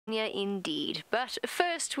Yeah, indeed. But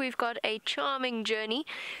first we've got a charming journey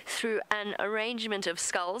through an arrangement of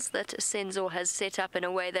skulls that Senzor has set up in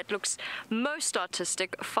a way that looks most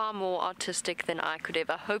artistic, far more artistic than I could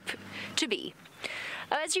ever hope to be.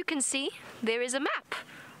 As you can see, there is a map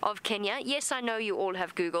of Kenya. Yes, I know you all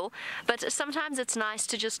have Google, but sometimes it's nice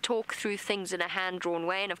to just talk through things in a hand-drawn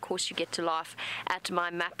way, and of course you get to laugh at my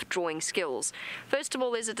map drawing skills. First of all,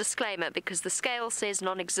 there's a disclaimer, because the scale says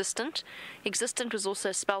non-existent. Existent was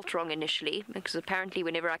also spelt wrong initially, because apparently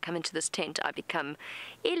whenever I come into this tent, I become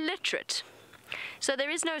illiterate. So there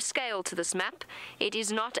is no scale to this map. It is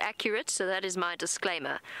not accurate, so that is my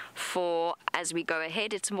disclaimer. For as we go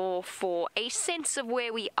ahead, it's more for a sense of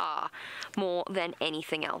where we are, more than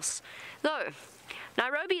anything else. Though,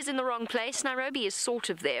 Nairobi is in the wrong place. Nairobi is sort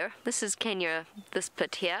of there. This is Kenya, this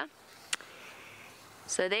pit here.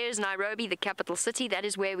 So there's Nairobi, the capital city. That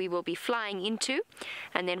is where we will be flying into.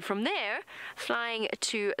 And then from there, flying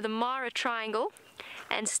to the Mara Triangle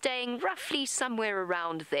and staying roughly somewhere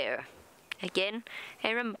around there. Again,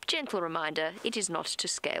 a gentle reminder, it is not to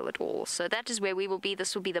scale at all. So that is where we will be.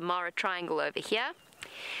 This will be the Mara Triangle over here.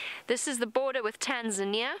 This is the border with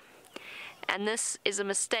Tanzania. And this is a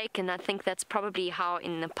mistake, and I think that's probably how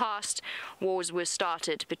in the past wars were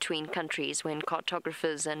started between countries, when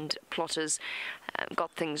cartographers and plotters got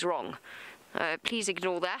things wrong. Please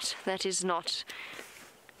ignore that. That is not...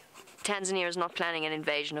 Tanzania is not planning an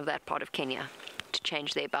invasion of that part of Kenya to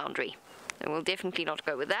change their boundary. And we'll definitely not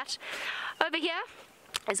go with that. Over here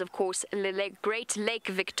is, of course, Great Lake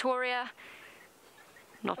Victoria,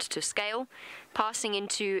 not to scale, passing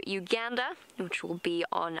into Uganda, which will be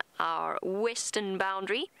on our western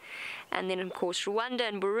boundary, and then, of course, Rwanda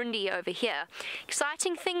and Burundi over here.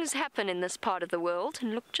 Exciting things happen in this part of the world,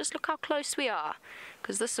 and just look how close we are,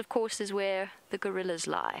 because this, of course, is where the gorillas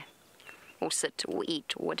lie. Or sit, or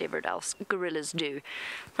eat, or whatever else gorillas do.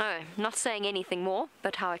 Oh, not saying anything more,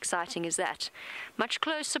 but how exciting is that? Much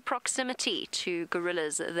closer proximity to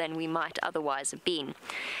gorillas than we might otherwise have been.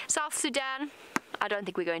 South Sudan, I don't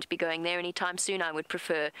think we're going to be going there anytime soon. I would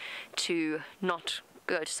prefer to not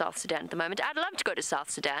go to South Sudan at the moment. I'd love to go to South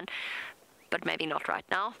Sudan, but maybe not right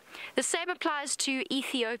now. The same applies to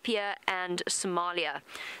Ethiopia and Somalia.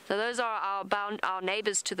 So those are our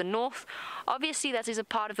neighbors to the north. Obviously, that is a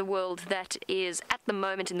part of the world that is at the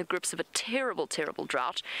moment in the grips of a terrible, terrible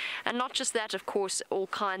drought. And not just that, of course, all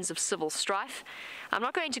kinds of civil strife. I'm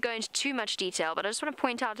not going to go into too much detail, but I just want to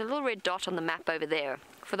point out a little red dot on the map over there.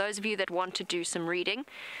 For those of you that want to do some reading,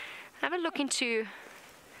 have a look into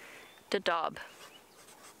Dadaab.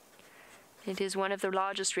 It is one of the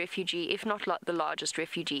largest refugee, if not the largest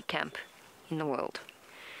refugee camp in the world.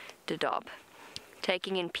 Dadaab.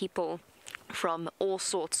 Taking in people from all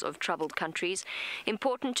sorts of troubled countries.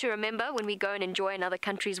 Important to remember when we go and enjoy another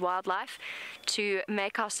country's wildlife, to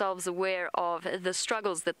make ourselves aware of the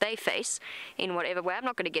struggles that they face in whatever way. I'm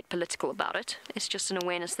not going to get political about it. It's just an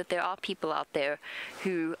awareness that there are people out there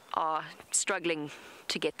who are struggling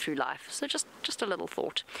to get through life. So just a little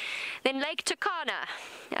thought. Then Lake Turkana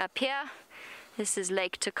up here. This is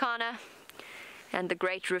Lake Turkana and the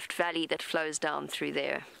Great Rift Valley that flows down through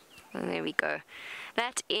there. And there we go.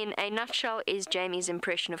 That, in a nutshell, is Jamie's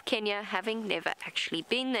impression of Kenya, having never actually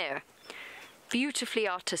been there. Beautifully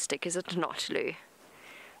artistic, is it not, Lou?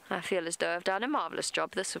 I feel as though I've done a marvellous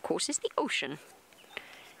job. This, of course, is the ocean.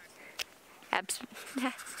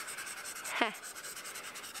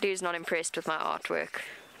 Lou's not impressed with my artwork.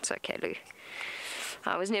 It's okay, Lou.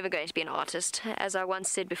 I was never going to be an artist. As I once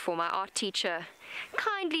said before, my art teacher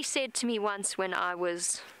kindly said to me once when I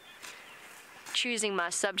was choosing my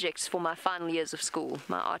subjects for my final years of school,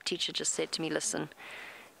 my art teacher just said to me, listen,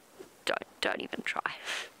 don't even try.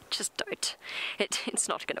 Just don't. It's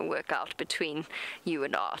not going to work out between you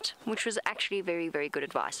and art, which was actually very, very good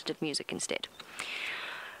advice. I did music instead.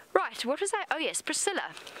 Right, what was that? Oh yes, Priscilla.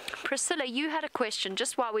 Priscilla, you had a question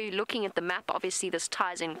just while we were looking at the map. Obviously, this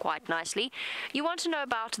ties in quite nicely. You want to know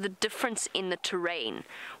about the difference in the terrain.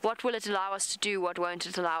 What will it allow us to do? What won't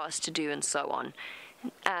it allow us to do? And so on.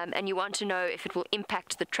 And you want to know if it will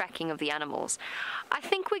impact the tracking of the animals. I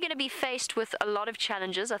think we're going to be faced with a lot of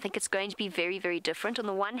challenges. I think it's going to be very, very different. On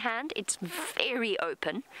the one hand, it's very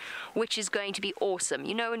open, which is going to be awesome.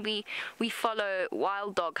 You know, when we follow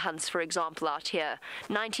wild dog hunts, for example, out here,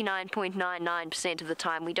 99.99% of the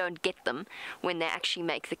time we don't get them when they actually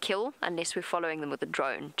make the kill, unless we're following them with a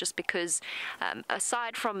drone, just because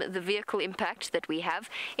aside from the vehicle impact that we have,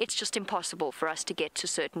 it's just impossible for us to get to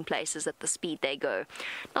certain places at the speed they go.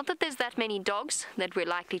 Not that there's that many dogs that we're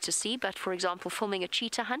likely to see, but for example, filming a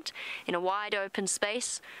cheetah hunt in a wide open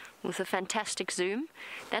space with a fantastic zoom,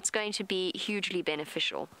 that's going to be hugely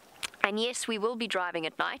beneficial. And yes, we will be driving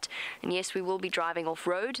at night, and yes, we will be driving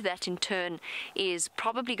off-road. That in turn is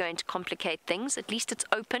probably going to complicate things. At least it's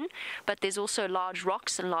open, but there's also large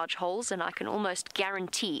rocks and large holes, and I can almost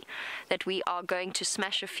guarantee that we are going to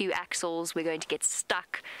smash a few axles. We're going to get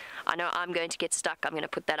stuck. I know I'm going to get stuck. I'm going to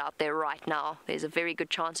put that out there right now. There's a very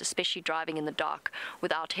good chance, especially driving in the dark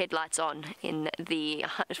without headlights on in the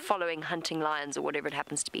following hunting lions or whatever it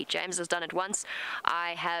happens to be. James has done it once.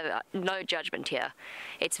 I have no judgment here.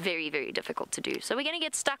 It's very, very difficult to do. So we're going to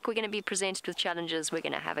get stuck. We're going to be presented with challenges. We're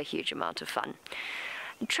going to have a huge amount of fun.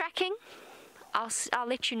 Tracking, I'll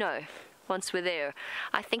let you know once we're there.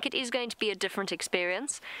 I think it is going to be a different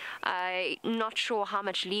experience. I'm not sure how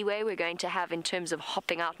much leeway we're going to have in terms of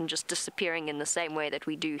hopping out and just disappearing in the same way that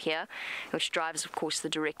we do here, which drives, of course, the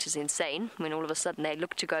directors insane when all of a sudden they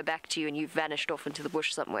look to go back to you and you've vanished off into the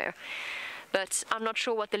bush somewhere. But I'm not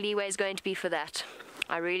sure what the leeway is going to be for that.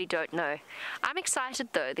 I really don't know. I'm excited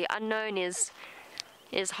though. The unknown is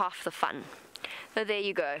half the fun. So there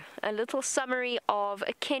you go, a little summary of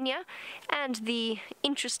Kenya and the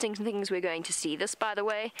interesting things we're going to see. This, by the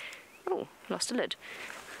way, oh, lost a lid.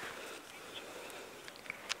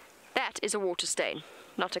 That is a water stain,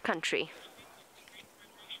 not a country.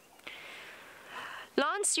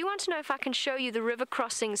 Lance, you want to know if I can show you the river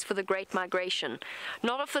crossings for the Great Migration?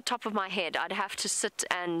 Not off the top of my head. I'd have to sit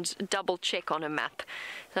and double check on a map.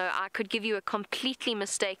 So I could give you a completely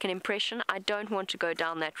mistaken impression. I don't want to go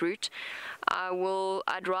down that route.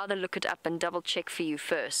 I'd rather look it up and double check for you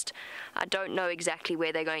first. I don't know exactly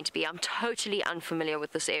where they're going to be. I'm totally unfamiliar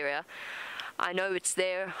with this area. I know it's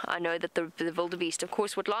there. I know that the wildebeest, of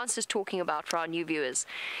course, what Lance is talking about for our new viewers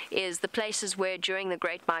is the places where during the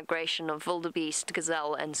Great Migration of wildebeest,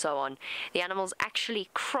 gazelle, and so on, the animals actually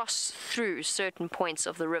cross through certain points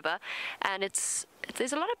of the river, and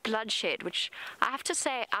there's a lot of bloodshed, which I have to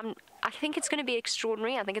say, I think it's going to be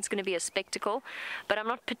extraordinary. I think it's going to be a spectacle, but I'm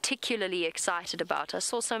not particularly excited about. I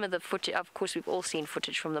saw some of the footage. Of course, we've all seen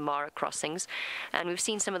footage from the Mara crossings, and we've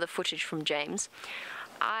seen some of the footage from James.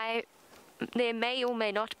 There may or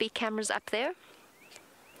may not be cameras up there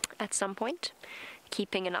at some point,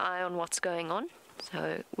 keeping an eye on what's going on.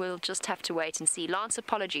 So we'll just have to wait and see. Lance,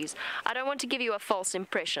 apologies. I don't want to give you a false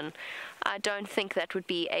impression. I don't think that would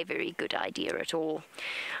be a very good idea at all.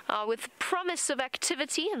 With promise of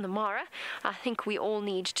activity in the Mara, I think we all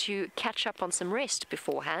need to catch up on some rest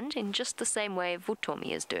beforehand, in just the same way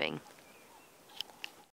Vutomi is doing.